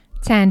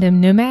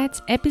Tandem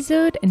Nomads,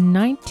 episode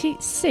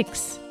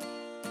 96.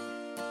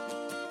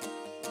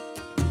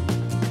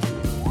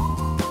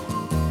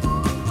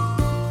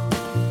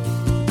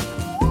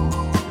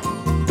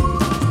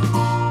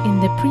 In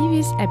the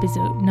previous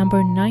episode,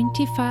 number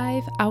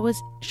 95, I was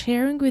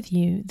sharing with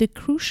you the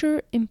crucial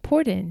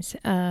importance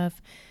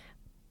of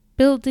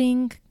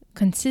building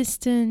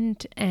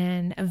consistent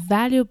and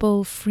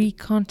valuable free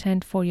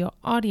content for your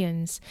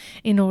audience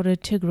in order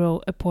to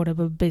grow a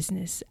portable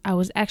business. I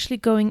was actually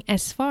going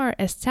as far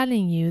as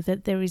telling you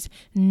that there is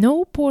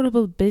no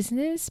portable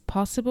business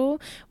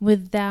possible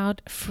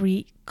without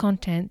free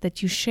content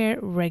that you share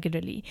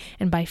regularly.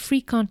 And by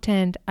free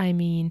content, I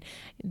mean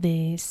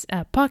this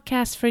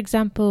podcast, for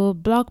example,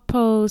 blog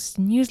posts,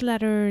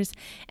 newsletters,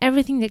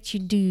 everything that you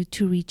do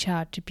to reach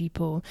out to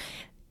people.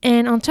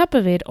 And on top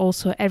of it,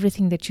 also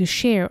everything that you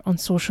share on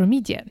social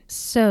media.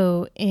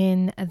 So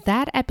in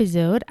that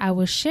episode, I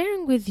was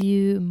sharing with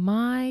you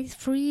my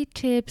free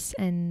tips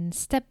and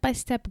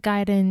step-by-step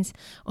guidance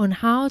on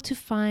how to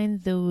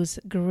find those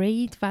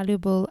great,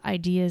 valuable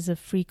ideas of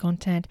free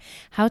content,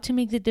 how to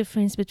make the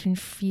difference between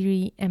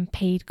free and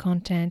paid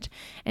content,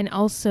 and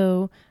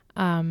also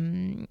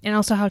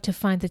how to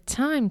find the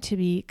time to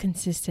be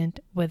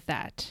consistent with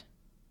that.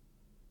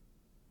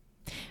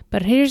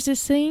 But here's the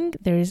thing,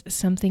 there is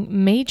something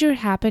major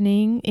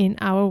happening in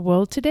our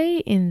world today,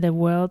 in the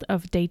world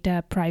of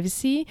data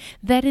privacy,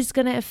 that is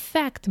going to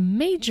affect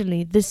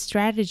majorly the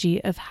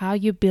strategy of how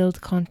you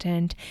build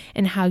content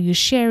and how you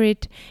share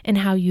it and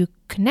how you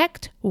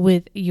connect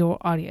with your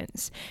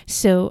audience.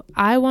 So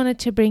I wanted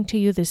to bring to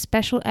you this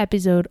special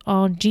episode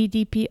on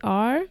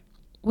GDPR,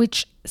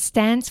 which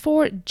stands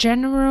for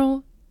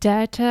General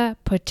Data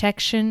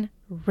Protection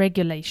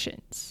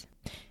Regulations.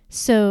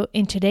 So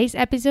in today's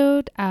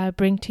episode, I'll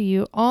bring to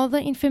you all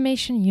the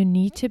information you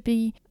need to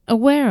be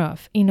aware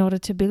of in order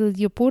to build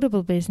your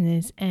portable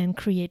business and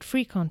create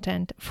free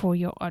content for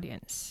your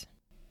audience.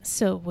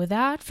 So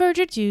without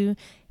further ado,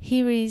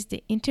 here is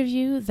the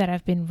interview that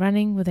I've been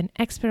running with an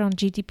expert on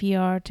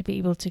GDPR to be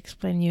able to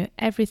explain you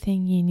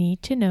everything you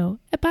need to know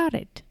about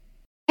it.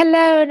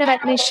 Hello,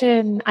 Nomad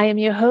Nation. I am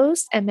your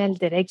host, Amel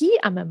Deregi.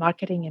 I'm a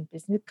marketing and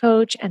business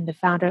coach and the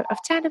founder of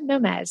Tandem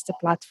Nomads, the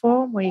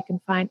platform where you can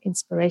find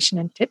inspiration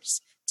and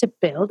tips to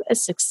build a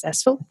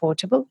successful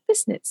portable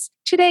business.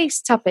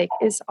 Today's topic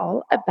is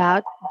all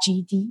about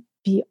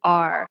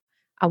GDPR.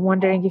 I'm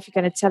wondering if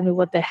you're going to tell me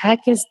what the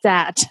heck is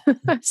that.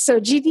 So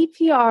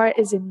GDPR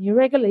is a new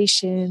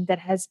regulation that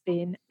has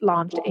been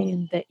launched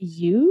in the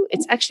EU.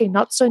 It's actually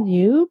not so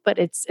new, but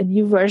it's a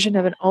new version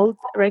of an old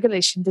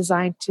regulation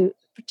designed to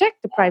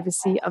protect the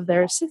privacy of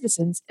their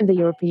citizens in the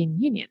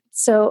European Union.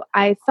 So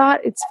I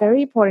thought it's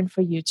very important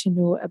for you to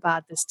know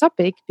about this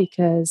topic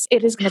because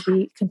it is going to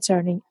be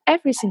concerning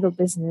every single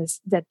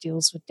business that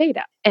deals with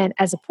data. And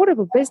as a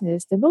portable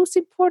business, the most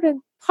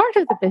important part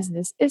of the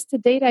business is the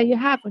data you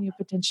have on your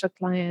potential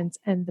clients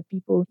and the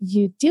people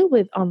you deal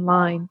with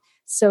online.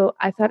 So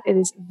I thought it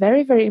is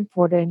very, very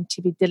important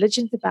to be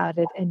diligent about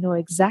it and know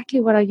exactly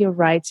what are your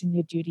rights and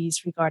your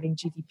duties regarding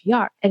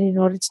GDPR. And in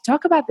order to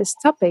talk about this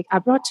topic, I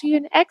brought to you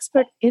an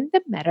expert in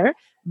the matter,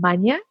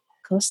 Manja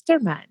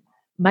Kosterman.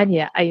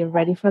 Manja, are you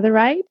ready for the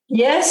ride?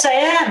 Yes, I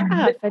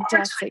am.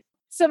 Fantastic.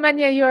 So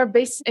Manja, you are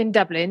based in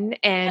Dublin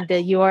and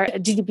you are a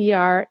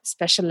GDPR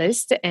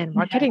specialist and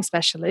marketing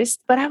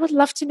specialist. But I would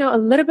love to know a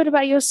little bit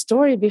about your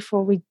story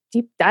before we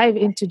deep dive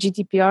into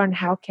GDPR and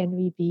how can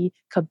we be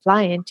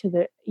compliant to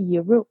the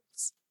EU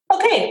rules.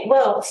 Okay,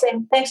 well,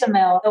 thanks,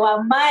 Amel.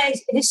 Well, my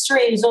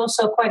history is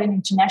also quite an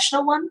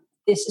international one.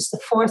 This is the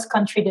fourth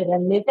country that I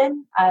live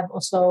in. I'm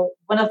also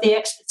one of the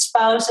expert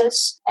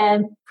spouses.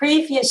 And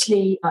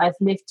previously, I've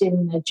lived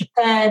in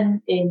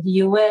Japan, in the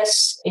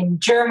US, in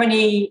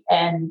Germany,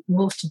 and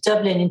moved to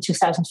Dublin in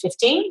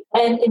 2015.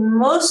 And in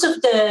most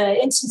of the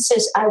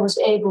instances, I was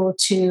able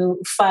to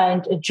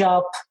find a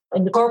job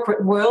in the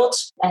corporate world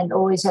and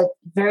always had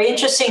very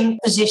interesting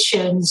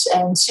positions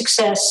and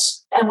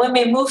success. And when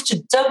we moved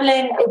to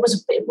Dublin, it was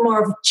a bit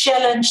more of a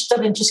challenge.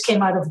 Dublin just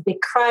came out of a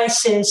big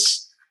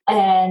crisis.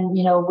 And,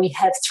 we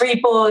have three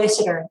boys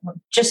that are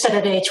just at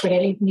that age where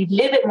they need a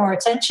little bit more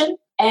attention.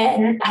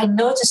 And I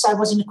noticed I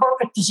was in a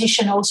corporate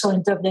position also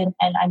in Dublin.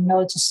 And I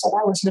noticed that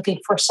I was looking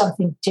for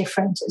something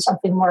different,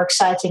 something more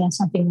exciting and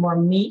something more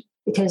me.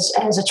 Because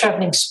as a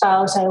traveling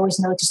spouse, I always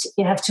noticed that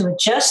you have to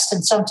adjust.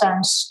 And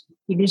sometimes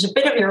you lose a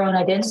bit of your own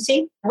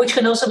identity, which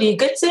can also be a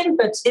good thing.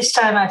 But this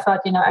time I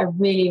thought, I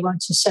really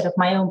want to set up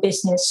my own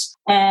business.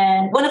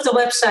 And one of the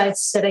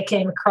websites that I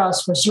came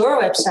across was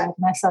your website.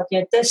 And I thought,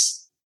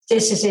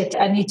 this is it.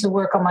 I need to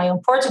work on my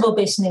own portable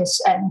business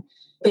and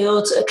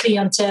build a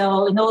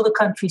clientele in all the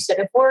countries that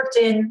I've worked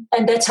in.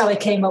 And that's how I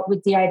came up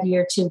with the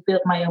idea to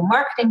build my own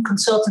marketing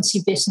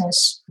consultancy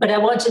business. But I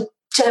wanted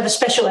to have a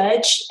special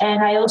edge.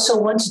 And I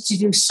also wanted to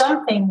do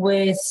something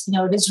with,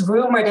 this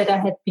rumor that I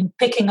had been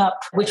picking up,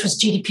 which was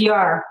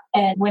GDPR.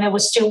 And when I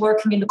was still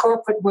working in the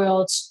corporate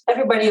world,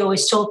 everybody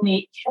always told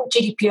me,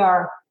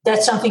 GDPR,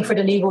 that's something for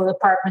the legal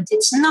department.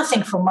 It's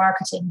nothing for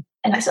marketing.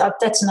 And I thought,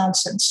 that's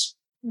nonsense.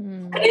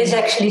 It is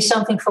actually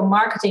something for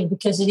marketing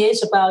because it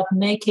is about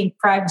making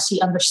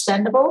privacy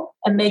understandable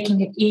and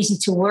making it easy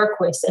to work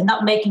with and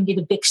not making it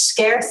a big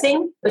scare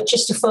thing, but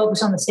just to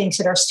focus on the things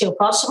that are still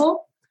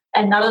possible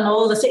and not on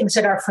all the things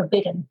that are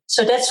forbidden.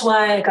 So that's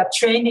why I got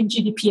trained in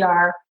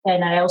GDPR,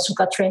 and I also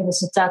got trained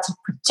as a data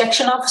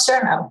protection officer.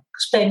 And I'll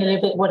explain a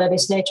little bit what that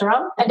is later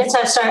on. And that's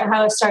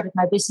how I started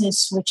my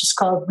business, which is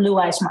called Blue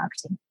Eyes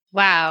Marketing.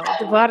 Wow,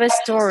 what a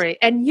story.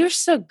 And you're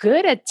so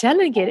good at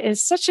telling it in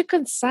such a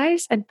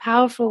concise and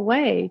powerful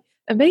way.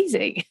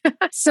 Amazing.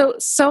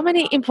 So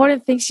many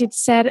important things you'd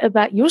said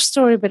about your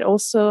story, but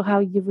also how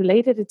you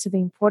related it to the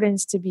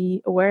importance to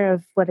be aware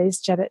of what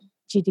is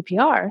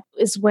GDPR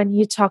is when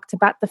you talked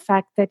about the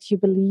fact that you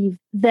believe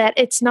that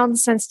it's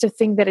nonsense to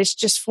think that it's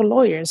just for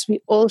lawyers.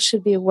 We all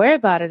should be aware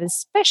about it,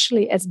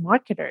 especially as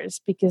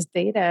marketers, because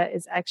data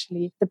is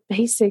actually the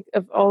basic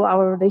of all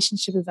our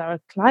relationship with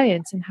our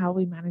clients and how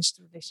we manage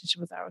the relationship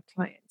with our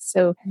clients.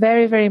 So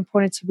very, very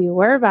important to be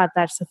aware about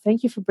that. So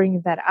thank you for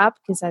bringing that up,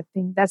 because I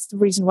think that's the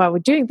reason why we're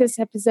doing this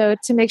episode,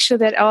 to make sure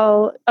that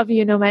all of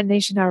you, Nomad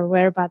Nation, are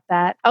aware about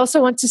that. I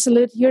also want to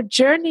salute your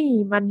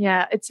journey,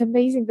 Manya. It's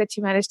amazing that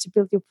you managed to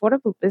build your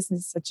portable business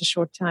in such a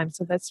short time.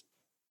 So that's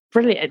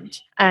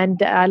brilliant.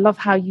 And I love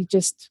how you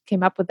just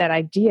came up with that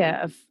idea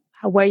of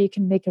where you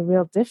can make a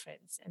real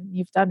difference. And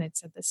you've done it.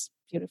 So that's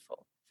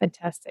beautiful.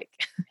 Fantastic.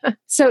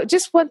 So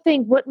just one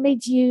thing,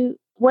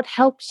 what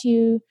helped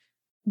you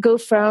go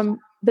from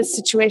the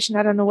situation,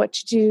 I don't know what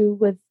to do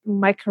with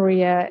my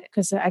career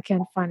because I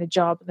can't find a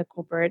job in the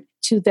corporate,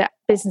 to that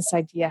business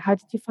idea? How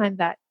did you find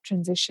that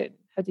transition?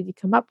 How did you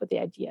come up with the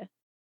idea?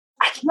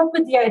 I came up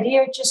with the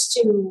idea just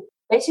to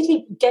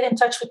basically get in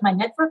touch with my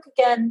network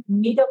again,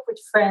 meet up with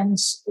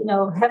friends,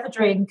 have a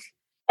drink,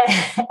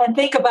 and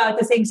think about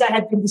the things I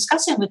had been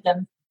discussing with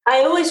them. I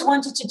always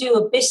wanted to do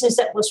a business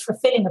that was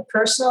fulfilling a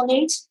personal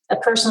need, a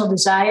personal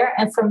desire.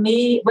 And for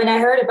me, when I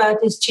heard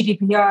about this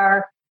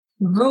GDPR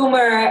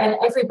rumor and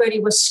everybody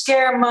was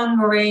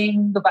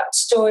scaremongering about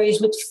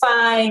stories with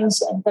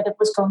fines and that it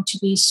was going to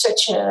be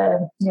such a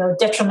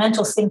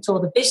detrimental thing to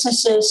all the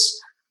businesses,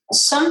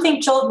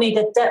 something told me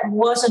that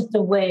wasn't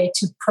the way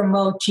to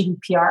promote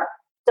GDPR.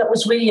 That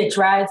was really a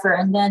driver.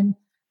 And then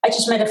I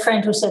just met a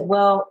friend who said,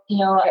 well,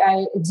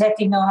 I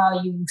exactly know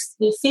how you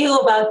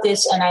feel about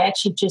this. And I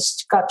actually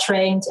just got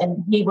trained.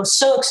 And he was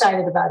so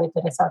excited about it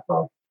that I thought,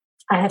 well,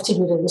 I have to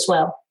do that as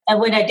well.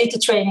 And when I did the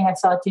training, I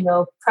thought,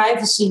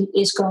 privacy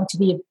is going to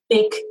be a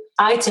big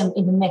item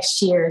in the next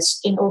years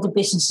in all the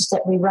businesses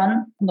that we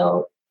run.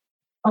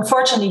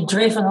 Unfortunately,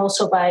 driven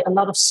also by a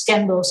lot of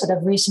scandals that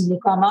have recently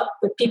come up,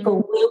 but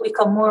people will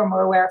become more and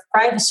more aware of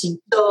privacy.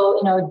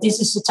 So, this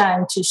is the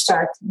time to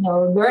start,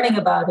 learning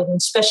about it and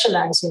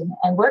specializing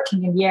and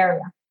working in the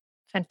area.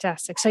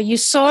 Fantastic. So you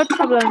saw a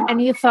problem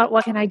and you thought,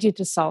 what can I do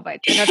to solve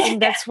it? And I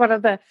think that's one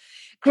of the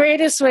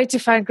greatest way to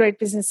find great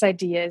business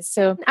ideas.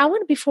 So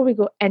before we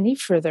go any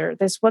further,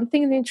 there's one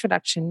thing in the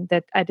introduction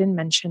that I didn't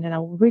mention and I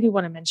really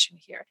want to mention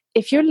here.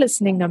 If you're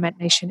listening, Nomad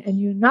Nation, and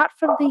you're not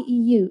from the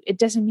EU, it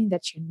doesn't mean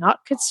that you're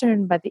not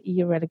concerned by the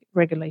EU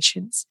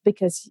regulations.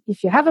 Because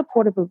if you have a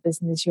portable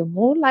business, you're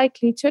more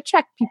likely to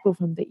attract people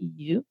from the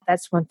EU.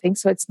 That's one thing.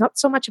 So it's not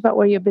so much about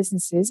where your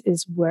business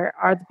is where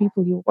are the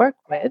people you work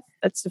with.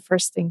 That's the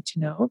first thing to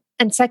know.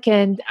 And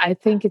second, I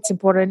think it's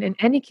important in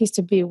any case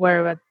to be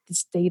aware of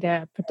this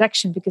data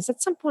protection, because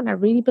at some point I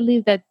really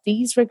believe that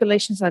these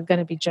regulations are going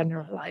to be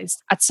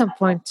generalized at some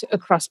point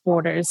across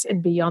borders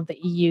and beyond the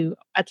EU.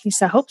 At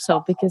least I hope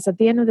so, because at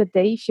the end of the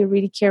day, if you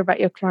really care about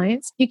your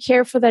clients, you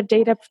care for their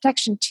data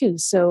protection too.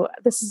 So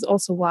this is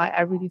also why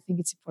I really think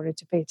it's important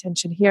to pay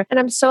attention here. And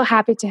I'm so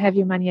happy to have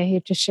you, Manya,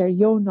 here to share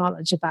your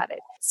knowledge about it.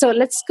 So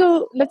let's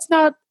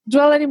not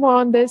dwell anymore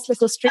on this. Let's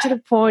go straight to the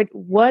point.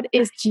 What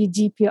is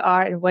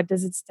GDPR and what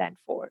does it stand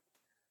for?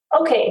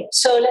 Okay,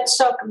 so let's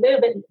talk a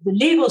little bit the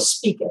legal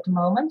speak at the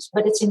moment,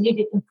 but it's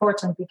indeed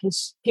important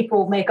because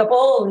people make up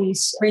all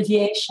these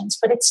abbreviations,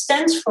 but it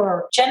stands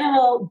for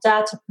General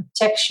Data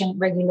Protection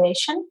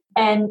Regulation.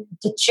 And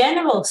the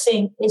general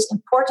thing is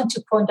important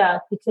to point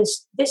out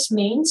because this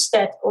means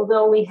that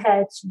although we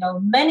had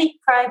many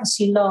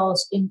privacy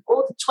laws in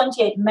all the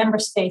 28 member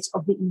states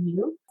of the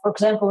EU, for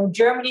example, in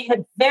Germany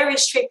had very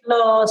strict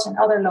laws and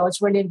other laws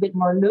were a little bit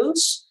more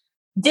loose.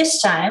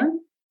 This time,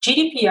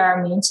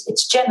 GDPR means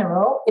it's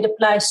general. It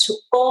applies to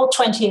all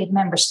 28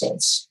 member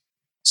states.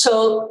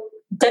 So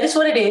that is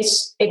what it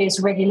is. It is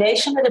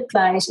regulation that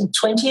applies in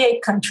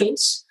 28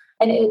 countries.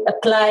 And it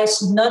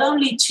applies not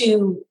only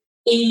to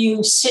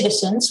EU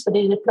citizens, but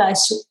it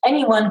applies to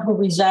anyone who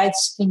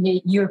resides in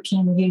the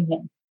European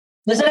Union.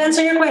 Does that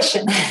answer your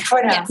question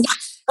for now?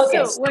 Yes.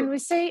 Okay. So when we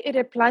say it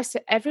applies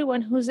to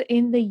everyone who's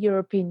in the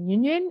European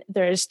Union,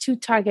 there is two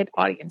target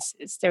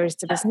audiences. There is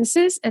the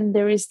businesses and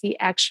there is the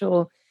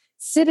actual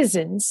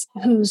citizens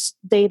whose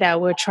data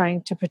we're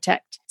trying to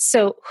protect.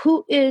 So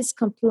who is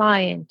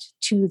compliant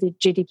to the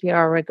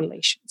GDPR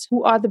regulations?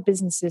 Who are the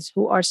businesses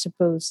who are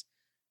supposed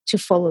to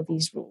follow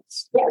these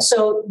rules? Yeah,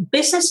 so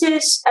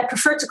businesses, I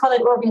prefer to call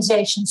it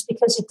organizations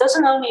because it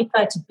doesn't only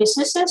apply to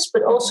businesses,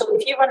 but also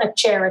if you run a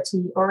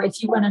charity or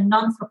if you run a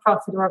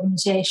non-for-profit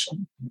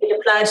organization, it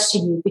applies to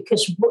you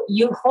because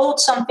you hold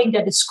something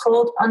that is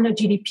called under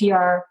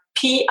GDPR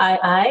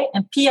PII,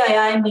 and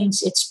PII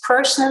means it's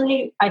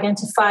personally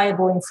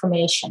identifiable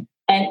information.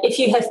 And if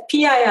you have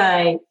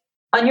PII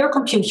on your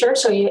computer,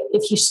 so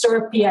if you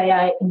store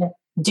PII in a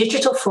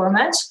digital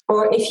format,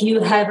 or if you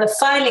have a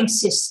filing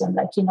system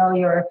like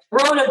your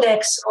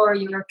Rolodex or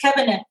your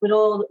cabinet with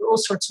all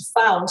sorts of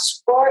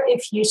files, or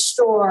if you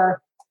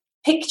store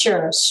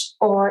pictures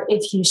or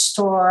if you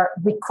store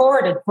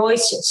recorded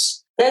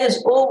voices, that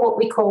is all what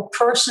we call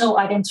personal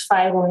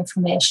identifiable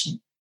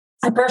information.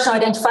 And personal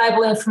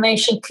identifiable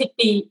information could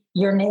be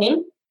your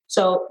name.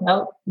 So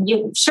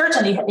you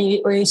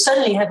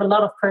suddenly have a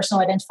lot of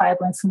personal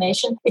identifiable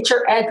information. It's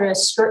your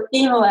address, your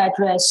email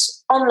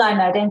address, online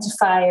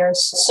identifiers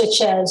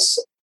such as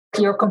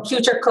your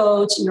computer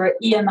codes, your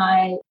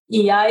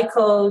EI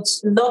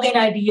codes, login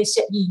IDs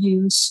that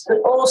you use, but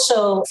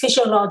also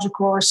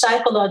physiological or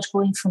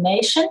psychological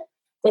information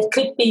that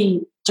could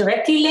be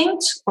directly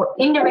linked or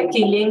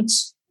indirectly linked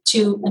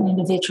to an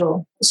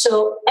individual.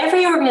 So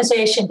every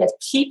organization that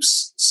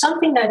keeps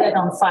something like that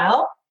on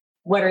file,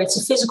 whether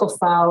it's a physical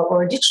file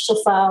or a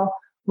digital file,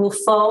 will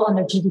fall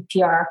under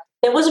GDPR.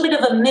 There was a bit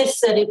of a myth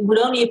that it would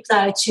only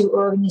apply to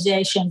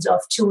organizations of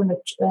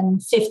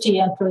 250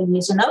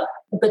 employees and up,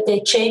 but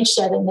they changed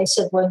that and they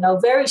said, well, no,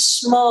 very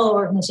small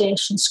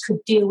organizations could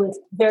deal with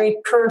very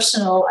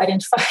personal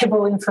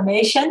identifiable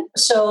information.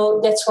 So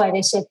that's why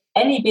they said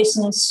any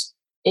business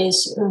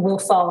will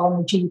fall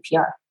under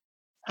GDPR.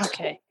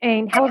 Okay.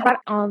 And how about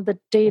on the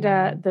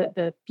data,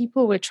 the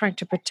people we're trying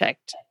to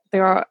protect?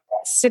 There are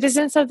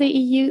citizens of the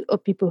EU or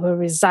people who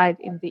reside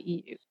in the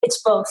EU?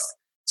 It's both.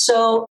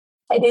 So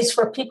it is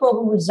for people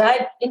who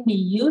reside in the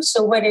EU.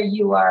 So whether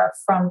you are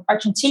from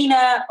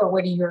Argentina or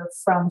whether you're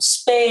from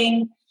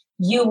Spain,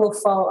 you will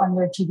fall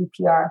under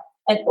GDPR.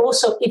 And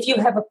also if you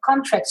have a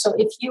contract, so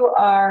if you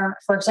are,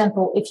 for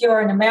example, if you're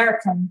an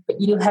American, but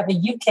you have a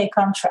UK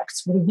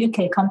contract with a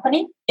UK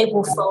company, it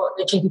will fall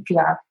under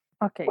GDPR.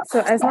 Okay, so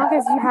as long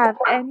as you have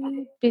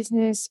any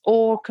business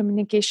or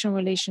communication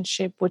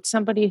relationship with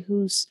somebody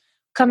who's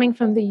coming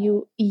from the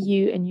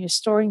EU and you're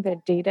storing their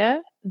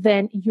data,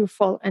 then you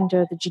fall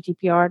under the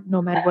GDPR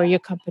no matter where your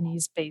company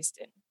is based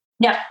in.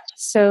 Yeah.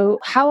 So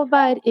how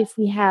about if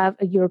we have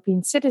a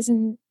European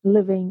citizen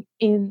living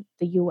in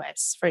the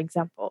US, for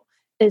example?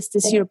 Is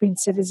this European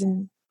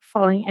citizen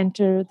falling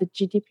under the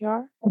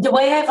GDPR? The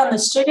way I've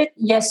understood it,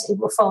 yes, it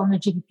will fall under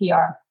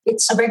GDPR.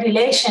 It's a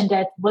regulation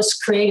that was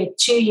created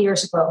 2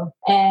 years ago.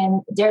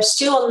 And there's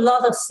still a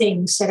lot of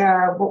things that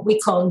are what we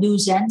call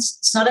loose ends.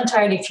 It's not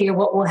entirely clear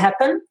what will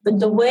happen. But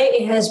the way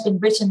it has been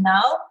written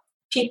now,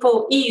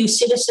 EU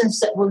citizens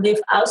that will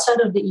live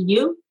outside of the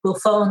EU will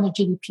fall under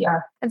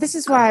GDPR. And this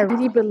is why I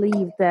really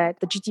believe that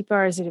the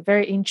GDPR is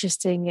very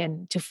interesting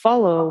and to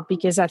follow,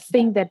 because I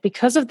think that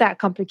because of that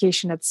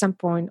complication, at some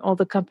point, all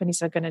the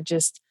companies are going to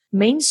just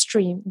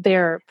mainstream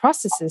their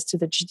processes to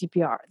the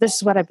GDPR. This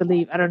is what I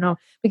believe. I don't know,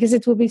 because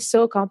it will be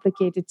so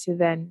complicated to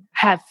then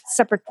have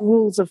separate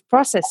rules of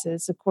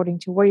processes according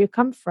to where you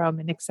come from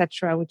and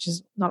etc., which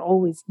is not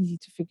always easy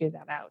to figure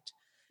that out.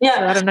 Yeah.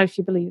 So I don't know if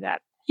you believe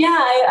that. Yeah,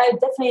 I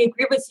definitely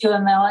agree with you,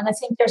 Amel. And I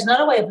think there's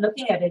another way of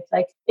looking at it.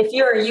 Like if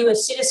you're a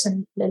US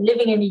citizen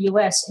living in the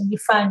US and you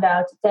find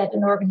out that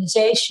an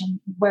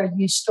organization where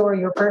you store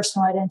your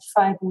personal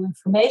identifiable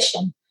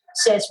information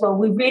says, well,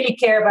 we really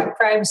care about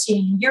privacy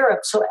in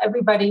Europe, so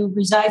everybody who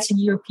resides in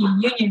the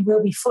European Union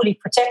will be fully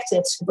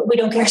protected. But we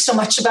don't care so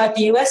much about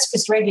the US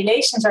because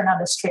regulations are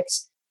not as strict.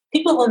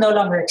 People will no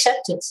longer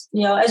accept it.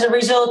 As a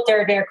result,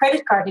 their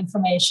credit card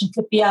information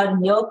could be out in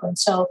the open.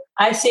 So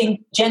I think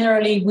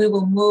generally we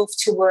will move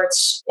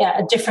towards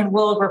a different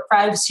world where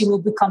privacy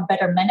will become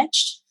better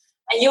managed.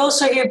 And you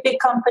also hear big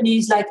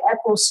companies like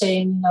Apple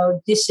saying,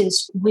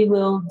 we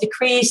will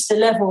decrease the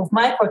level of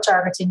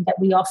micro-targeting that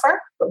we offer,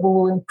 but we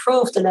will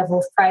improve the level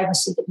of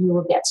privacy that you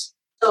will get.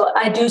 So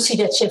I do see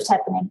that shift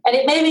happening. And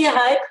it may be a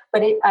hype,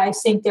 but I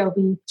think there will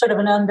be sort of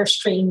an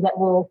understream that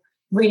will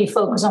really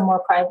focus on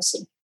more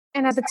privacy.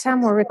 And at the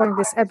time we're recording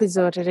this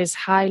episode, it is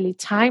highly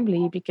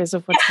timely because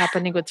of what's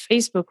happening with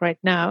Facebook right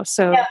now.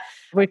 So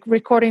we're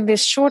recording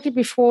this shortly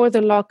before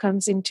the law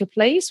comes into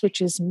place,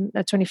 which is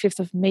the 25th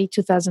of May,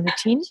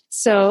 2018.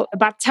 So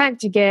about time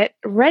to get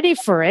ready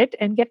for it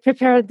and get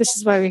prepared. This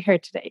is why we're here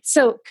today.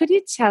 So could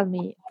you tell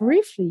me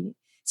briefly,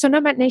 so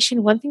Nomad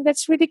Nation, one thing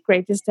that's really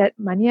great is that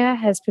Manya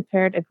has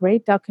prepared a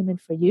great document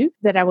for you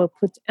that I will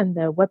put on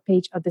the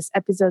webpage of this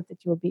episode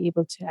that you will be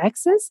able to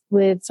access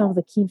with some of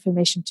the key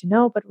information to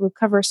know, but we'll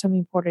cover some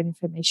important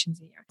information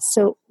here.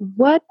 So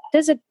what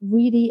does it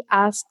really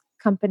ask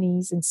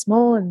companies and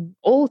small and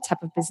all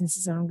type of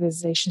businesses and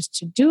organizations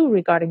to do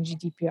regarding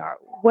GDPR?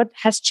 What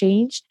has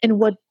changed and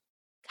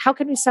how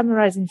can we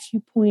summarize in a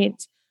few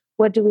points?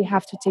 What do we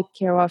have to take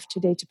care of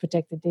today to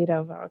protect the data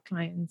of our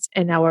clients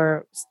and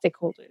our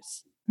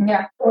stakeholders?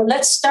 Yeah. Well,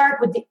 let's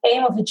start with the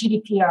aim of the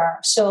GDPR.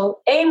 So,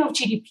 aim of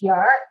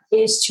GDPR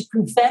is to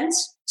prevent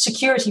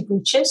security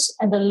breaches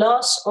and the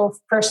loss of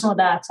personal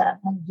data.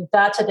 And the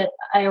data that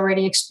I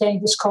already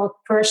explained is called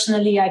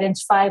personally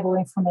identifiable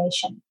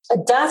information. A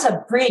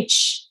data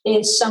breach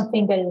is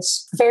something that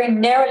is very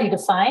narrowly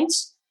defined.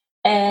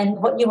 And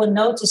what you will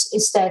notice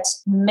is that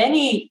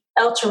many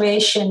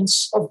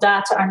alterations of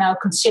data are now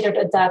considered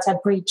a data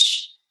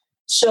breach.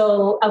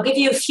 So I'll give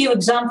you a few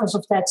examples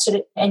of that,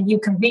 and you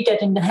can read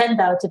that in the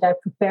handout that I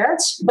prepared.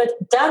 But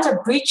data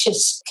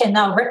breaches can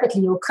now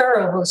rapidly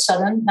occur all of a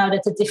sudden, now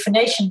that the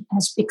definition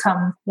has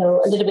become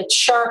a little bit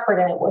sharper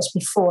than it was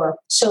before.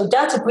 So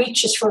data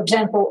breaches, for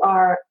example,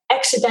 are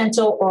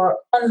accidental or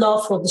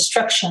unlawful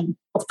destruction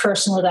of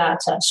personal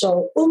data.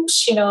 So,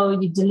 oops,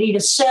 you delete a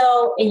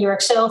cell in your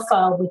Excel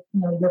file with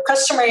your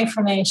customer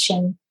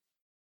information.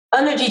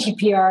 Under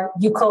GDPR,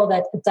 you call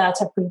that a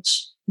data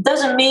breach. It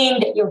doesn't mean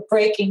that you're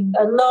breaking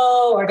a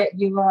law or that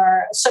you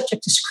are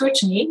subject to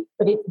scrutiny,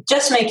 but it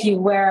just makes you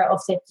aware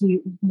of that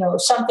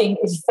something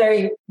is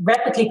very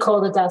rapidly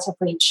called a data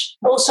breach.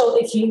 Also,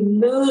 if you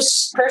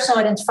lose personal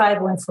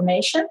identifiable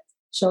information,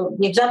 so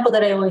the example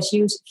that I always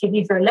use, if you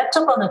leave your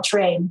laptop on a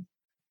train,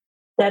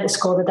 that is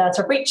called a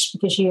data breach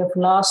because you have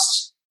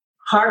lost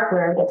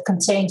hardware that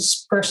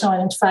contains personal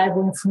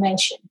identifiable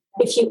information.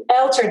 If you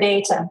alter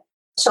data,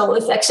 so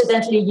if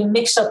accidentally you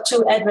mix up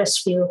two address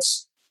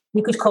fields,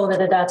 you could call that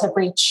a data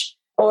breach.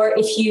 Or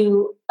if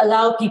you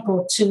allow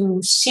people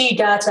to see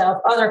data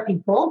of other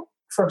people,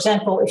 for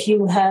example, if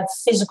you have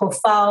physical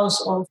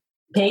files of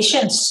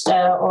patients,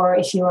 or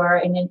if you are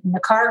in a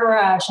car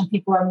garage and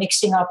people are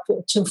mixing up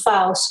two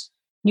files,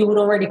 you would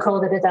already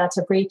call that a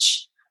data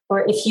breach.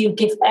 Or if you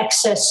give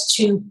access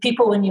to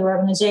people in your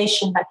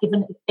organization, like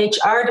even an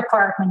HR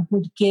department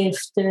would give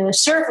the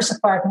service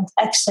department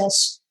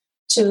access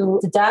to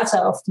the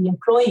data of the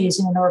employees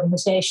in an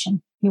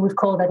organization, you would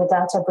call that a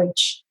data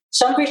breach.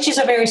 Some breaches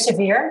are very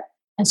severe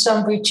and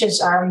some breaches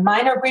are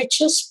minor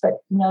breaches, but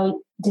the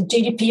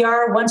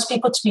GDPR wants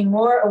people to be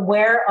more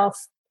aware of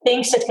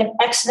things that can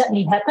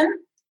accidentally happen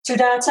to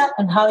data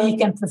and how you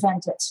can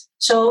prevent it.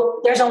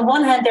 So on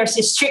one hand, there's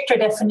this stricter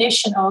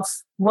definition of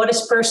what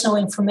is personal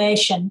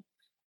information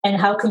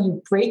and how can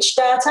you breach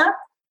data.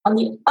 On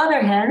the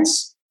other hand,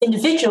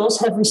 individuals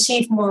have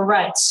received more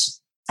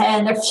rights.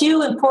 And a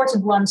few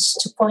important ones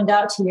to point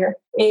out here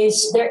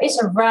is there is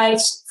a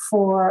right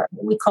for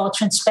what we call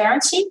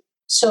transparency.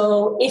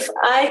 So if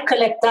I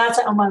collect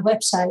data on my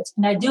website,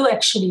 and I do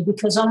actually,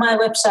 because on my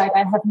website I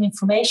have an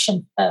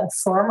information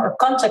form or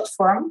contact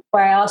form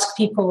where I ask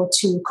people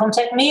to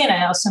contact me and I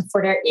ask them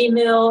for their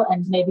email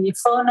and maybe a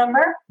phone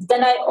number,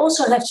 then I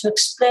also have to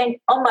explain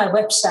on my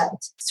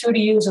website through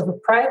the use of a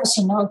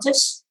privacy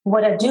notice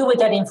what I do with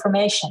that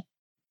information.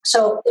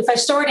 So if I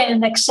store it in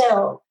an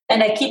Excel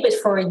and I keep it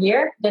for a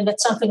year, then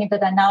that's something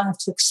that I now have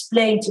to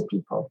explain to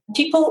people.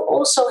 People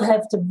also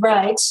have the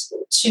right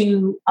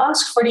to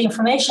ask for the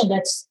information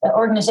that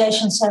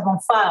organizations have on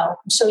file.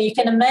 So you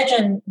can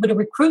imagine with a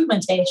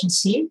recruitment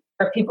agency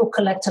where people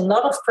collect a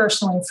lot of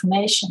personal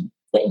information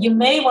that you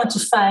may want to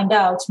find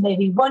out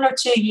maybe 1 or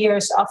 2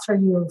 years after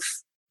you've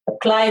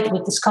applied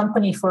with this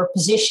company for a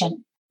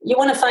position. You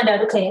want to find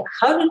out, okay,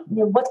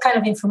 what kind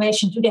of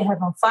information do they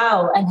have on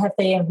file, and have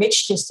they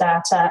enriched this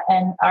data,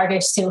 and are they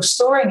still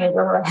storing it,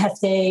 or have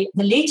they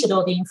deleted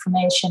all the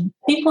information?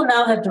 People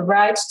now have the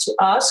right to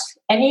ask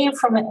any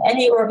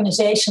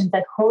organization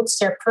that holds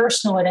their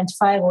personal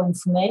identifiable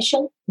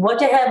information what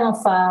they have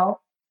on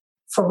file,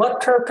 for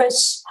what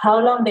purpose, how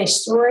long they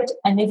store it,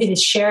 and if it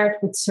is shared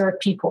with third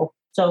people.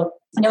 So,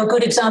 a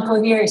good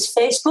example here is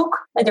Facebook.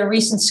 The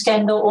recent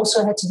scandal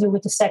also had to do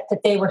with the fact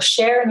that they were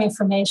sharing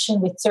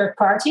information with third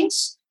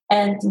parties,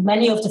 and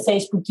many of the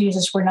Facebook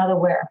users were not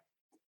aware.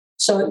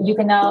 So you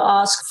can now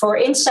ask for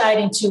insight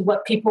into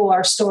what people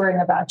are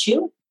storing about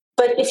you.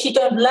 But if you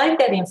don't like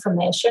that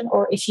information,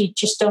 or if you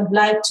just don't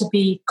like to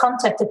be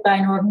contacted by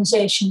an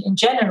organization in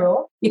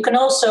general, you can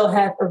also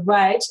have a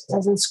right,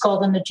 as it's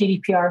called in the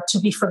GDPR, to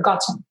be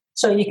forgotten.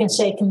 So you can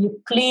say, can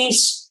you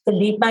please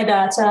delete my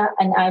data,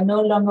 and I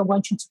no longer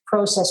want you to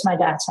process my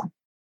data.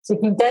 So I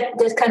think that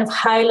kind of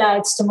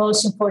highlights the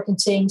most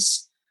important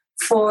things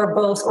for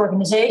both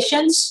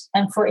organizations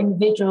and for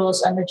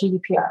individuals under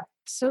GDPR.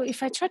 So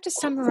if I try to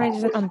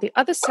summarize it on the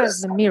other side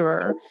of the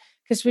mirror,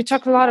 because we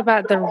talk a lot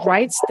about the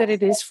rights that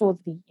it is for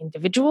the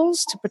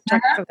individuals to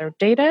protect their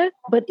data,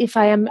 but if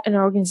I am an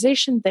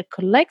organization that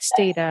collects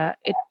data,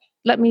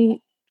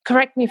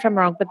 correct me if I'm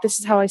wrong, but this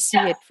is how I see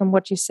it from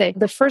what you say.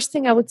 The first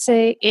thing I would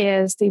say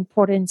is the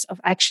importance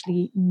of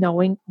actually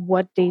knowing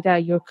what data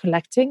you're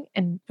collecting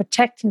and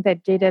protecting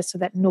that data so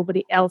that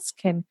nobody else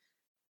can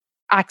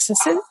access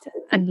it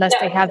unless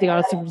they have the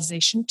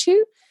authorization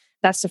to.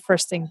 That's the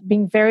first thing.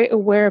 Being very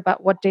aware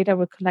about what data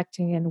we're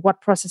collecting and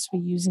what process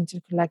we're using to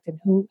collect and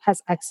who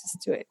has access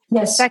to it.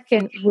 Yes. The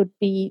second would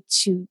be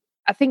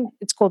I think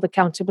it's called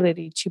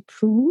accountability, to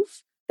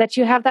prove that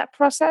you have that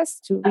process,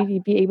 to really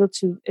be able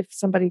to, if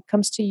somebody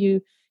comes to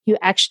you, you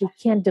actually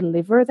can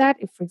deliver that.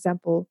 If, for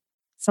example,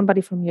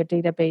 somebody from your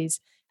database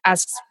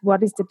asks,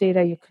 what is the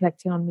data you're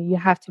collecting on me? You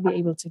have to be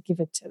able to give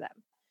it to them.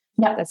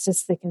 Yeah. That's the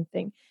second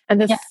thing.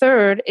 And the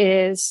third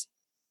is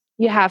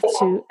you have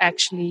to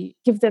actually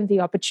give them the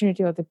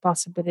opportunity or the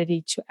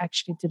possibility to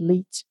actually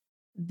delete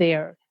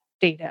their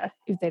data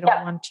if they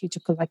don't want you to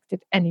collect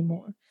it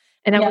anymore.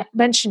 And I would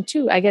mention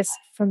too, I guess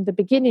from the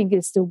beginning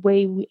is the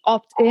way we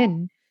opt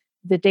in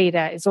the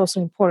data is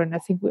also important. I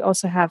think we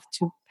also have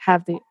to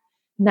have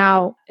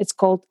now it's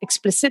called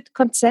explicit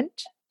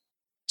consent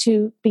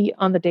to be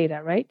on the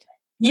data, right?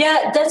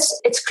 Yeah,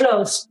 it's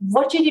close.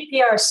 What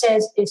GDPR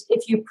says is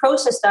if you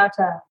process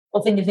data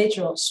of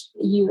individuals,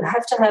 you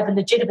have to have a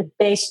legitimate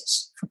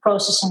basis for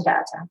processing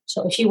data.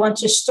 So if you want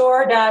to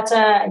store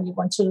data and you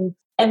want to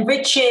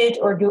enrich it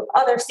or do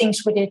other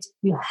things with it,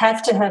 you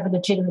have to have a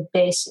legitimate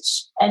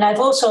basis. And I've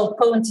also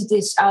pointed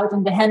this out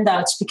in the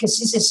handouts because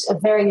this is a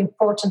very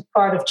important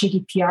part of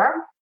GDPR.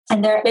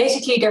 And there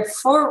are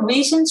 4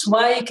 reasons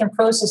why you can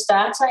process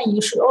data. And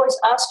you should always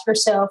ask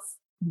yourself,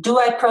 do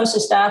I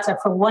process data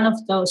for one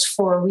of those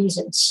 4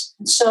 reasons?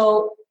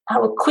 So I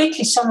will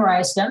quickly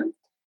summarize them.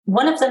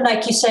 One of them,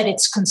 like you said,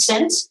 it's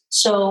consent.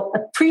 So a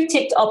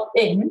pre-ticked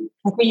opt-in,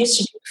 like we used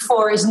to do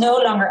before, is no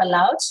longer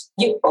allowed.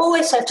 You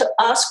always have to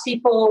ask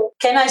people,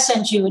 can I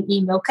send you an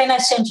email? Can I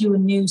send you a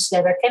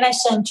newsletter? Can I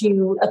send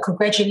you a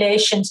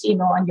congratulations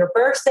email on your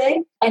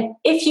birthday? And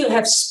if you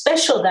have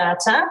special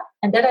data,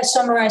 and that I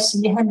summarized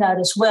in the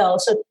handout as well,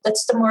 so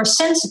that's the more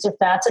sensitive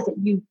data that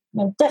you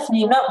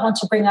definitely not want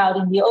to bring out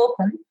in the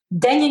open,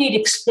 then you need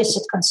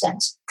explicit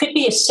consent. Could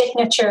be a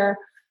signature,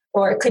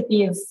 or it could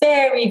be a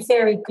very,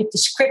 very good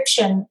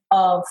description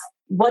of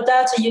what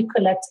data you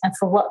collect and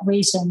for what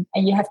reason.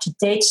 And you have to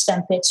date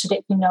stamp it so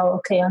that you know,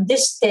 okay, on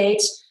this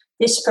date,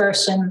 this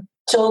person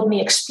told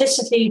me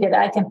explicitly that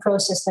I can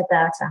process the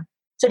data.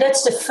 So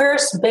that's the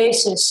first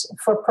basis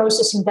for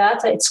processing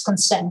data, it's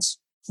consent.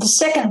 The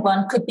second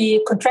one could be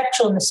a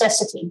contractual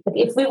necessity. But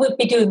if we would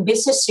be doing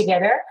business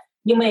together,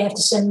 you may have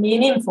to send me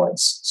an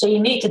invoice. So you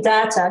need the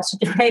data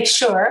to make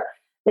sure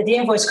that the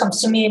invoice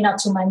comes to me and not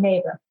to my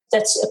neighbor.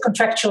 That's a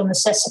contractual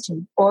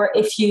necessity. Or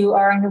if you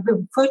are in a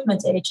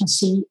recruitment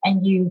agency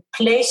and you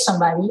place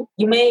somebody,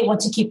 you may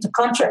want to keep the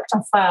contract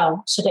on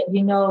file so that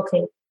you know,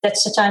 okay,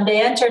 that's the time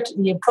they entered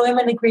the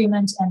employment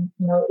agreement. And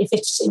if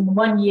it's in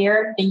 1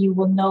 year, then you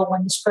will know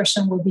when this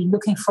person will be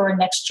looking for a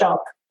next job.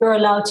 You're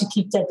allowed to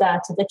keep that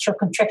data. That's your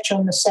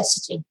contractual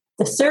necessity.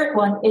 The third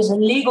one is a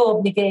legal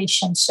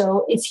obligation.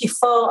 So if you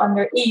fall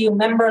under EU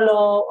member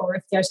law or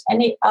if there's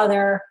any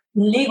other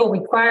legal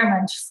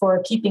requirement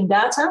for keeping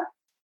data,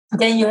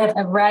 then you have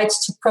a right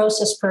to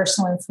process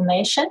personal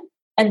information.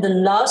 And the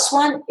last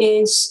one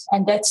is,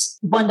 and that's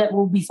one that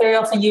will be very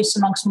often used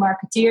amongst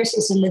marketeers,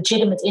 is a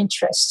legitimate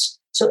interest.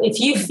 So if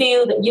you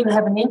feel that you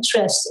have an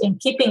interest in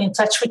keeping in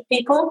touch with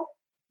people,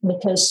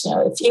 because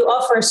if you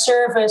offer a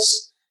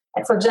service,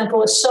 for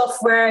example, a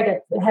software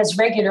that has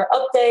regular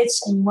updates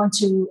and you want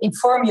to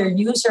inform your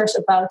users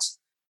about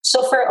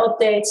software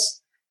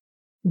updates,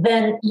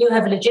 then you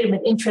have a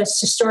legitimate interest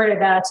to store the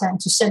data and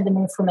to send them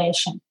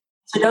information.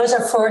 So those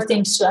are 4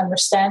 things to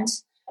understand.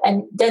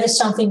 And that is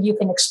something you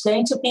can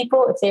explain to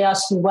people. If they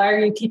ask you, why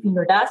are you keeping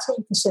your data?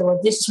 You can say, well,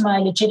 this is my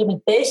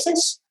legitimate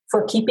basis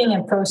for keeping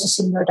and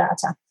processing your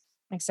data.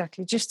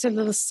 Exactly. Just a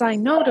little side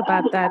note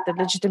about that, the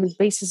legitimate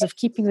basis of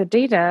keeping the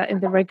data. In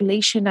the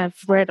regulation, I've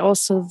read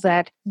also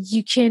that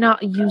you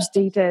cannot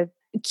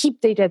keep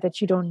data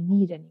that you don't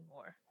need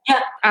anymore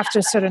after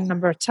a certain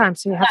number of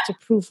times. So you have to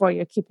prove why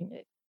you're keeping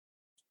it.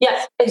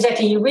 Yeah,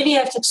 exactly. You really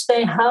have to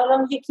explain how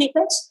long you keep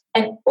it.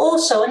 And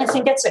also, and I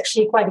think that's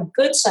actually quite a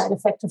good side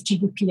effect of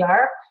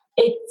GDPR,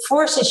 it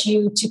forces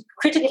you to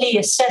critically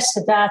assess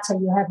the data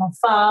you have on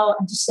file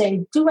and to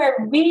say, do I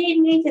really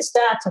need this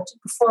data to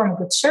perform a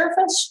good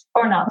service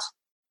or not?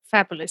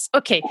 Fabulous.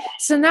 Okay,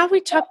 so now we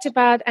talked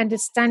about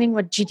understanding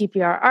what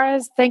GDPR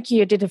is. Thank you.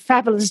 You did a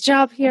fabulous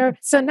job here.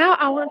 So now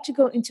I want to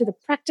go into the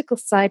practical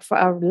side for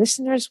our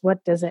listeners.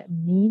 What does it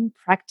mean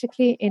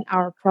practically in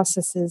our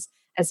processes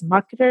as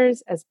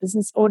marketers, as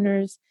business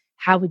owners?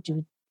 How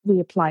we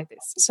apply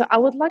this? So I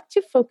would like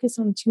to focus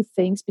on 2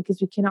 things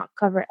because we cannot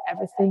cover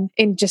everything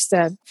in just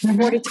 40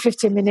 to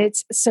 50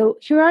 minutes. So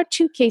here are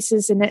 2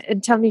 cases,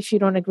 and tell me if you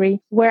don't agree,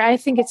 where I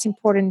think it's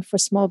important for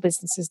small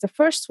businesses. The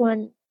first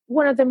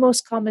one of the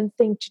most common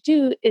thing to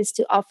do is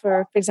to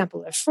offer, for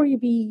example, a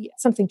freebie,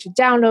 something to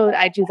download.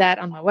 I do that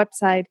on my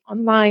website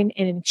online,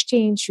 and in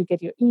exchange, you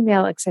get your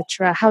email,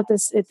 etc. How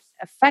does it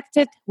affect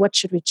it? What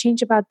should we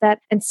change about that?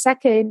 And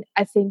second,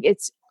 I think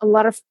it's a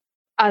lot of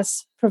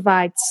us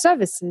provide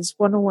services,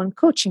 one-on-one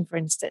coaching, for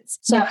instance.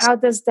 So how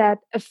does that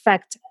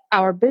affect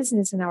our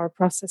business and our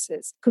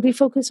processes? Could we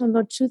focus on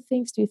those 2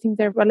 things? Do you think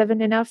they're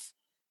relevant enough?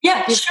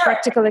 Yeah, Give sure.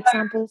 Practical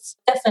examples?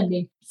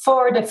 Definitely.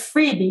 For the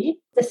freebie,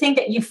 the thing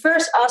that you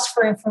first ask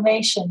for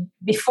information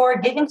before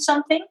giving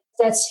something,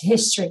 that's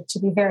history, to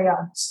be very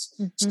honest.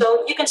 Mm-hmm.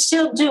 So you can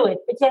still do it,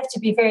 but you have to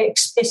be very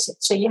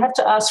explicit. So you have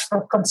to ask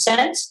for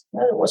consent.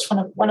 That was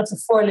one of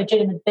the 4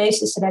 legitimate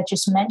bases that I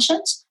just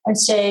mentioned. And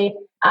say,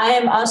 I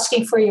am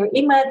asking for your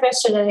email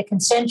address so that I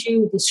can send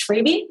you this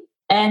freebie.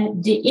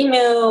 And the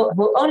email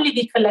will only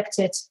be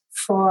collected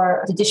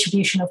for the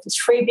distribution of this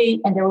freebie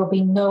and there will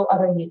be no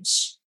other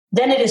use.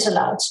 Then it is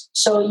allowed.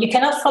 So you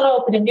cannot follow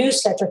up with a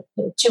newsletter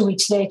 2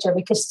 weeks later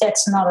because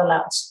that's not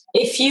allowed.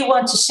 If you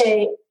want to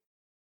say,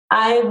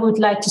 I would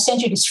like to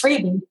send you this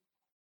freebie,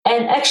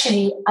 and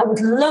actually I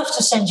would love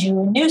to send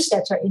you a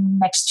newsletter in the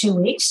next 2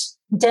 weeks,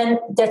 then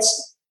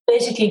that's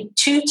basically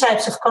two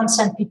types of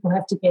consent people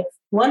have to give.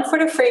 One for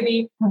the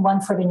freebie and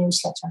one for the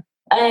newsletter.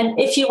 And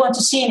if you want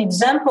to see an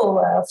example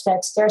of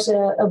that, there's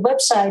a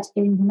website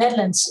in the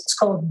Netherlands. It's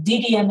called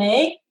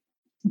DDMA.nl,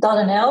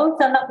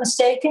 if I'm not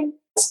mistaken.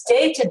 It's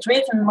Data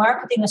Driven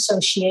Marketing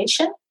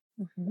Association.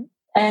 Mm-hmm.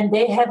 And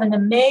they have an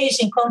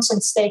amazing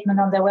consent statement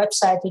on their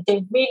website that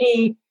they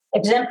really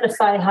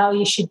exemplify how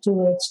you should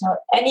do it. You know,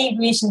 any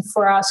reason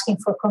for asking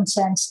for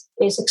consent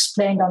is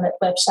explained on that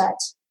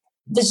website.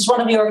 This is one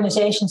of the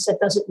organizations that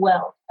does it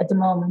well at the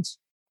moment.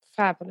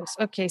 Fabulous.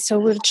 Okay, so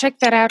we'll check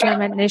that out on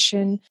Nomad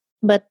Nation.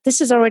 But this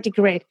is already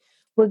great.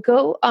 We'll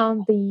go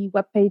on the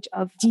webpage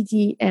of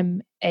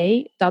ddma.nl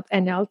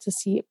to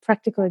see a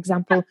practical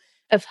example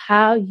of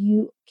how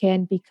you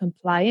can be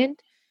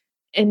compliant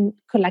in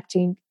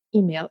collecting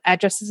email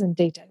addresses and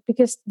data.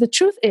 Because the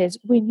truth is,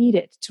 we need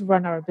it to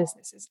run our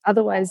businesses.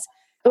 Otherwise,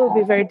 it will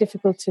be very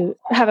difficult to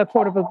have a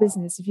portable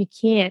business if you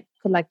can't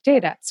collect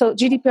data. So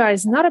GDPR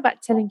is not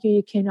about telling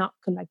you cannot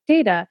collect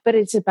data, but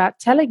it's about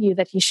telling you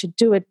that you should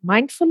do it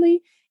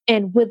mindfully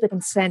and with the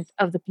consent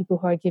of the people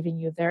who are giving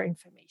you their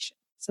information.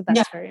 So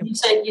that's very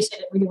important. You said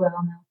it really well,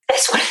 Mel.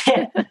 That's what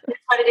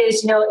it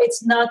is. You know,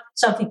 it's not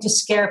something to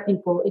scare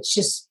people. It's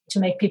just to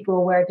make people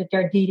aware that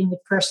they're dealing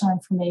with personal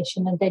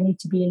information and they need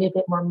to be a little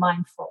bit more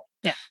mindful.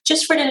 Yeah.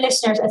 Just for the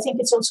listeners, I think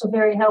it's also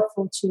very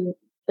helpful to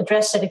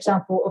address that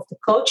example of the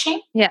coaching.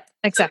 Yeah,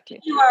 exactly.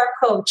 If you are a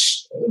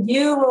coach,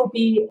 you will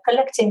be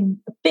collecting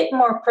a bit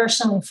more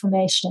personal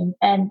information.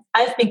 And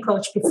I've been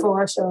coached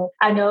before, so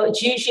I know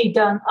it's usually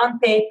done on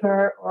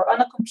paper or on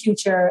a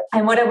computer.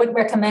 And what I would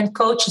recommend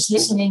coaches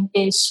listening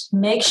is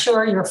make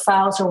sure your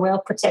files are well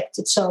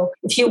protected. So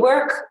if you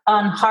work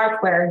on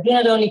hardware, do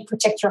not only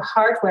protect your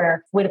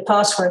hardware with a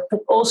password,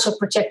 but also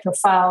protect your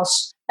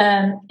files.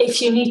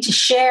 If you need to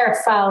share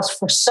files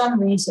for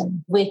some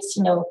reason with,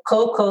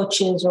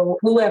 co-coaches or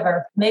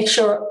whoever, make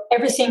sure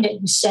everything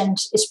that you send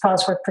is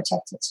password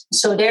protected.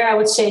 So there, I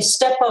would say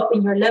step up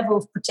in your level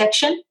of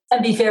protection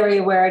and be very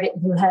aware that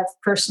you have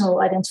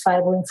personal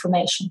identifiable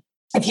information.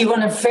 If you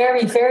run a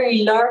very, very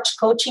large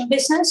coaching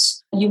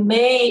business, you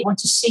may want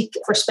to seek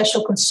for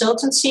special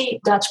consultancy,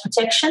 data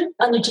protection.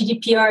 Under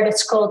GDPR,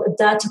 that's called a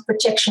data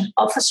protection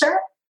officer.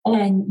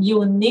 And you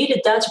will need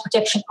a data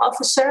protection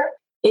officer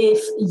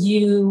if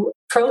you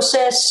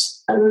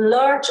process a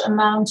large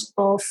amount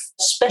of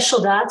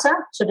special data,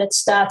 so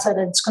that's data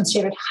that's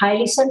considered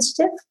highly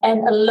sensitive,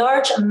 and a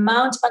large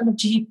amount under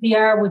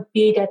GDPR would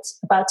be that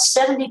about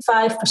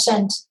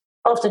 75%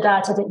 of the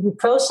data that you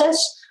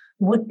process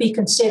would be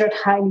considered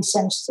highly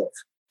sensitive.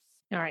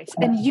 All right.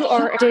 And you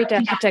are a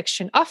data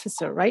protection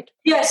officer, right?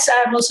 Yes,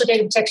 I'm also a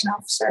data protection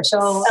officer.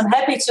 So I'm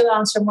happy to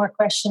answer more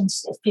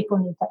questions if people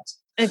need that.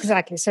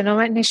 Exactly. So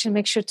Nomad Nation,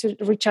 make sure to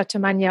reach out to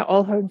Manja.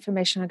 All her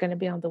information are going to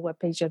be on the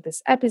webpage of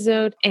this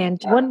episode.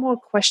 And one more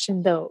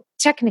question though.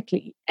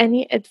 Technically,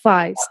 any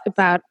advice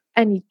about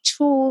any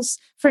tools?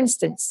 For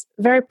instance,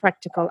 very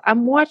practical.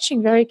 I'm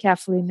watching very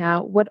carefully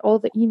now what all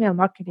the email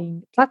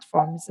marketing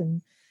platforms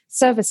and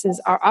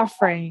services are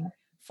offering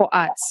for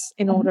us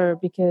in order,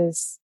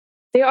 because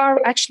they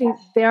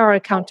are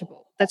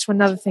accountable. That's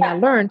one other thing I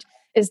learned,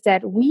 is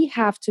that we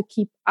have to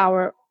keep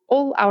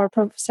all our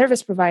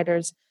service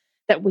providers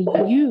that we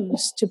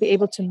use to be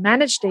able to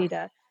manage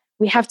data,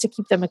 we have to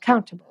keep them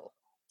accountable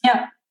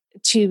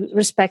to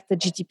respect the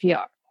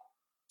GDPR.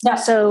 Yeah.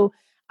 So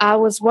I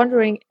was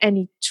wondering,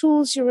 any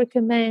tools you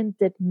recommend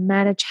that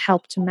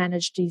help to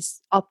manage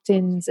these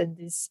opt-ins and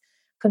these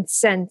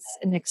consents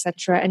and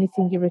etc.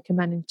 Anything you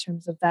recommend in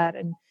terms of that?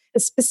 And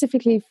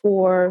specifically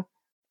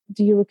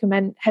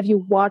have you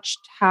watched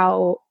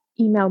how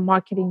email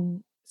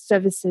marketing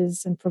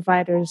services and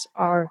providers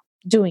are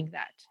doing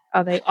that?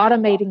 Are they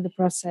automating the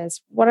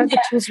process? What are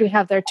the tools we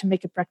have there to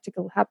make it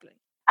practical happening?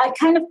 I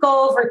kind of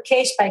go over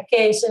case by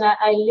case, and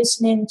I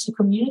listen into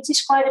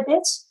communities quite a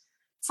bit.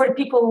 For the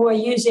people who are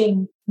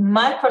using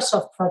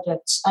Microsoft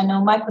products, I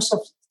know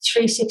Microsoft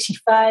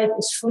 365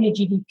 is fully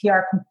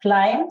GDPR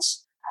compliant.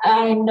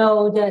 I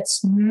know that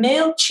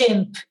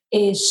MailChimp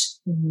is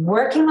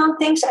working on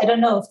things. I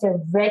don't know if they're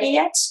ready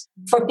yet.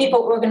 For people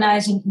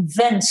organizing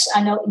events,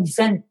 I know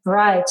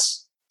Eventbrite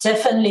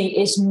definitely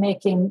is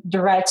making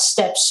the right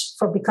steps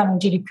for becoming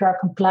GDPR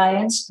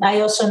compliant.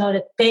 I also know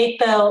that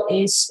PayPal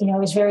is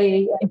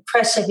very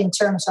impressive in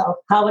terms of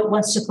how it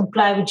wants to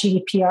comply with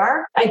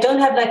GDPR. I don't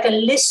have like a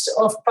list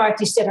of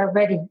parties that are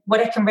ready. What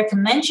I can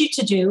recommend you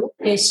to do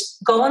is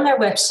go on their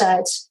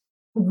websites,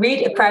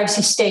 read a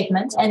privacy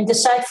statement, and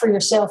decide for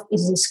yourself,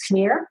 is this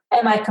clear?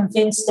 Am I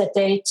convinced that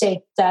they take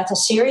data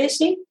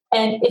seriously?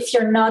 And if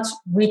you're not,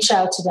 reach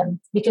out to them.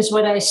 Because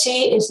what I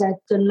see is that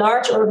the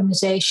large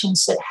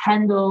organizations that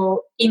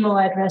handle email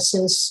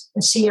addresses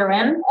and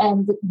CRM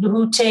and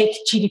who take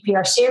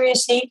GDPR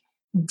seriously,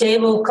 they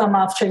will come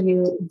after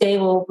you, they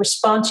will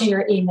respond to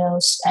your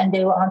emails, and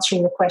they will answer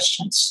your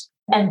questions.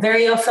 And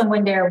very often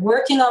when they're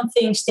working on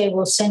things, they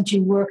will send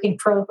you work in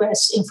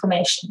progress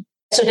information.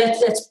 So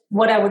that's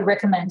what I would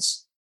recommend.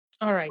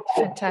 All right,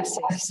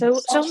 fantastic.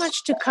 So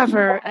much to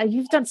cover.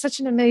 You've done such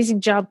an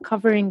amazing job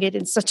covering it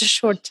in such a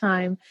short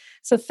time.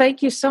 So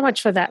thank you so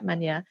much for that,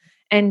 Manya.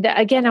 And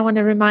again, I want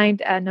to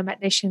remind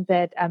Nomad Nation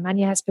that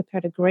Manya has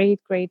prepared a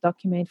great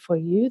document for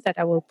you that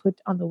I will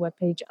put on the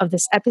webpage of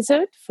this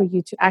episode for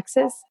you to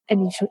access.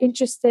 And if you're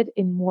interested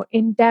in more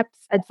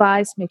in-depth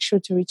advice, make sure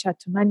to reach out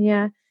to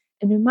Manya.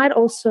 And we might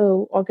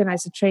also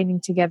organize a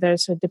training together.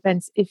 So it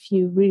depends if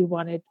you really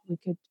want it. We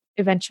could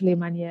eventually,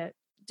 Manya,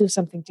 do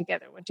something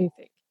together. What do you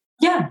think?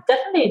 Yeah,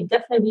 definitely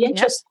be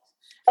interested.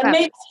 Yeah. And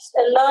maybe just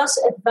a last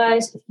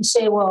advice, if you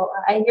say, well,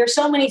 I hear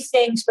so many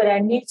things, but I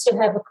need to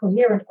have a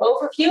coherent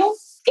overview.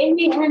 In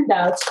the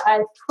handouts,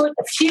 I put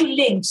a few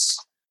links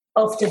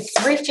of the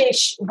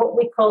British, what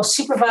we call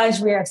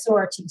supervisory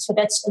authority. So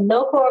that's a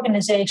local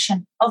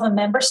organization of a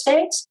member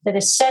state that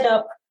is set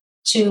up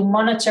to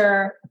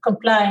monitor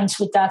compliance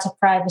with data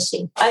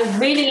privacy. I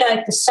really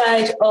like the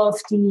site of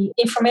the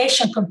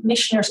Information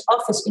Commissioner's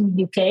Office in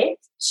the UK.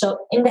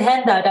 So in the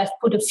handout, I've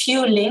put a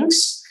few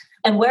links.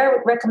 And where I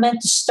would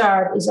recommend to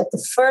start is at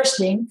the first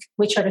link,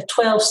 which are the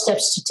 12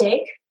 steps to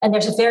take. And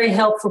there's a very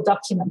helpful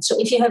document. So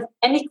if you have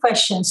any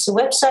questions, the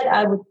website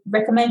I would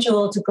recommend you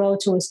all to go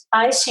to is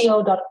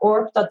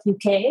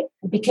ico.org.uk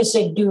because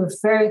they do a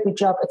very good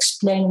job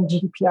explaining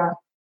GDPR.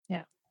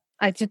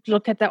 I did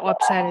look at that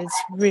website.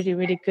 It's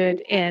really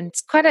good. And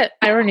it's quite an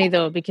irony,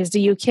 though, because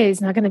the UK is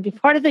not going to be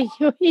part of the EU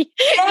for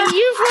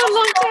a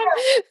long time.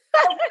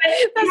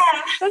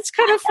 That's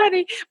kind of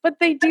funny. But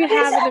they do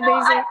have an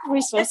amazing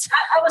resource.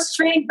 I was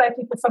trained by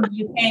people from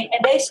the UK,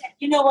 and they said,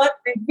 you know what?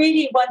 We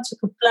really want to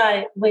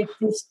comply with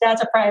this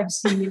data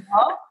privacy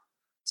law.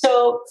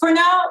 So for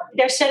now,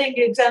 they're setting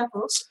the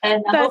examples,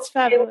 and I hope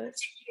they will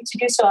continue to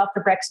do so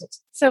after Brexit.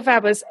 So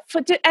fabulous.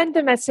 To end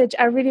the message,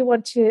 I really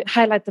want to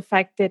highlight the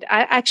fact that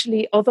I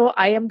actually, although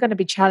I am going to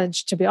be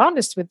challenged, to be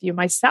honest with you,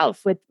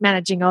 myself, with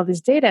managing all this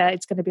data,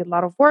 it's going to be a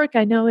lot of work,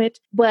 I know it,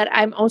 but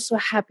I'm also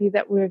happy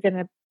that we're going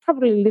to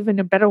probably live in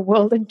a better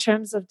world in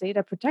terms of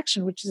data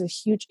protection, which is a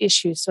huge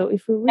issue. So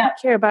if we really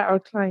care about our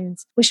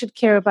clients, we should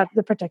care about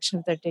the protection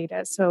of their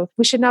data. So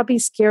we should not be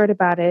scared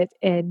about it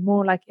and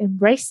more like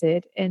embrace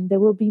it. And there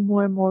will be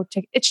more and more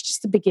it's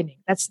just the beginning.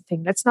 That's the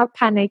thing. Let's not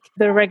panic.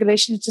 The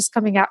regulation is just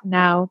coming out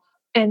now.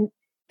 And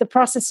the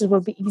processes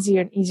will be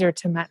easier and easier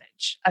to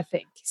manage, I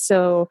think.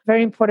 So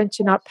very important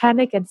to not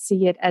panic and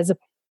see it as a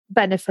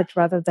benefit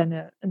rather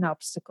than an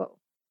obstacle.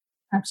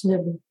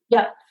 Absolutely.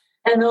 Yeah.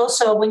 And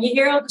also, when you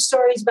hear all the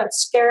stories about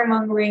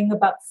scaremongering,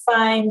 about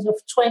fines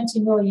of 20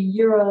 million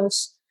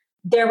euros,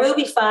 there will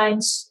be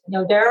fines. You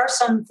know, there are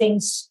some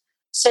things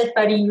set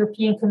by the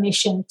European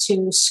Commission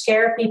to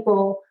scare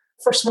people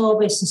for small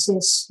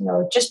businesses. You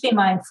know, just be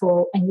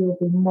mindful and you'll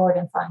be more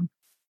than fine.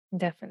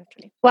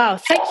 Definitely. Wow.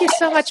 Thank you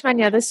so much,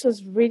 Manya. This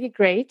was really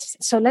great.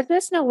 So let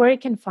us know where you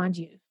can find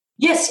you.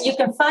 Yes, you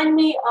can find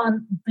me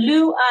on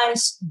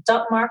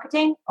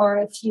blueyes.marketing, or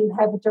if you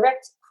have a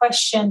direct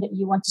question that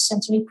you want to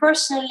send to me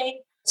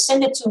personally,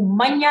 send it to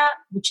Manya,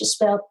 which is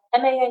spelled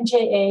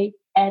Manja,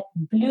 at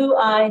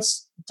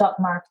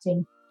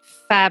blueyes.marketing.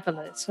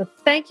 Fabulous. Well,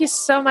 thank you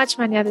so much,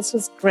 Manya. This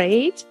was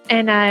great.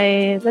 And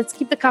let's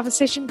keep the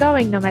conversation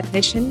going, Nomad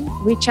Nation.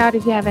 Reach out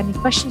if you have any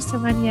questions to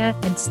Manya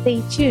and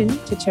stay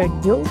tuned to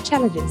turn your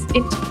challenges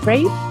into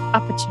brave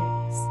opportunities.